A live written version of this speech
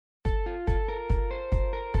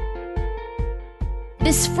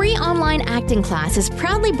This free online acting class is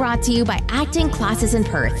proudly brought to you by Acting Classes in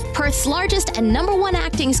Perth, Perth's largest and #1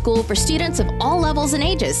 acting school for students of all levels and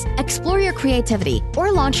ages. Explore your creativity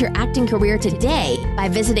or launch your acting career today by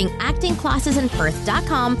visiting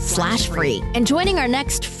actingclassesinperth.com/free and joining our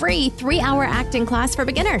next free 3-hour acting class for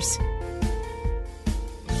beginners.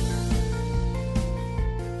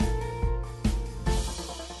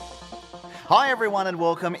 Hi everyone and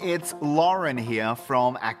welcome. It's Lauren here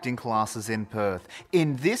from Acting Classes in Perth.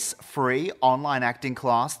 In this free online acting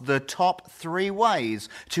class, the top 3 ways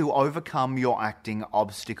to overcome your acting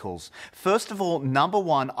obstacles. First of all, number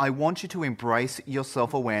 1, I want you to embrace your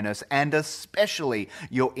self-awareness and especially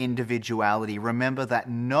your individuality. Remember that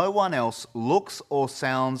no one else looks or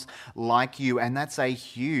sounds like you, and that's a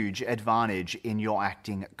huge advantage in your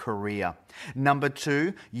acting career. Number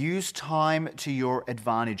 2, use time to your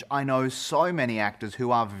advantage. I know so many actors who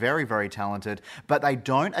are very, very talented, but they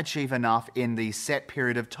don't achieve enough in the set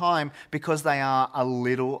period of time because they are a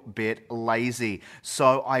little bit lazy.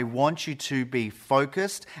 So I want you to be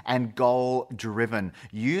focused and goal-driven.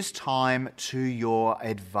 Use time to your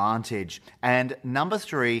advantage. And number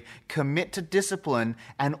 3, commit to discipline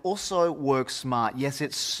and also work smart. Yes,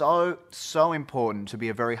 it's so important to be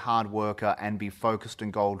a very hard worker and be focused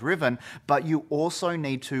and goal-driven, but you also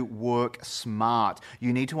need to work smart.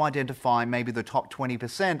 You need to identify maybe the top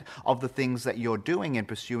 20% of the things that you're doing and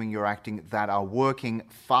pursuing your acting that are working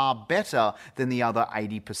far better than the other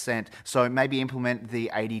 80%. So maybe implement the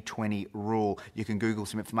 80-20 rule. You can Google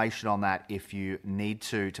some information on that if you need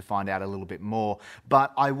to find out a little bit more.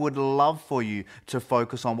 But I would love for you to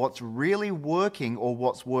focus on what's really working or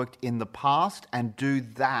what's worked in the past and do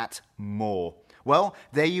that more. Well,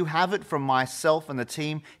 there you have it from myself and the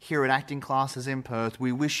team here at Acting Classes in Perth.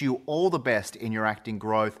 We wish you all the best in your acting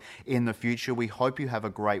growth in the future. We hope you have a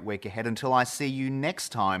great week ahead. Until I see you next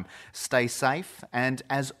time, stay safe and,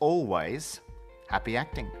 as always, happy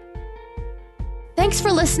acting. Thanks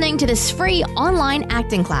for listening to this free online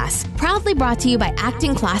acting class, proudly brought to you by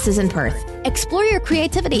Acting Classes in Perth. Explore your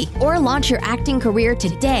creativity or launch your acting career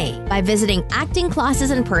today by visiting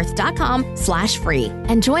actingclassesinperth.com/free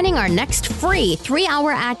and joining our next free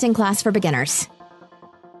 3-hour acting class for beginners.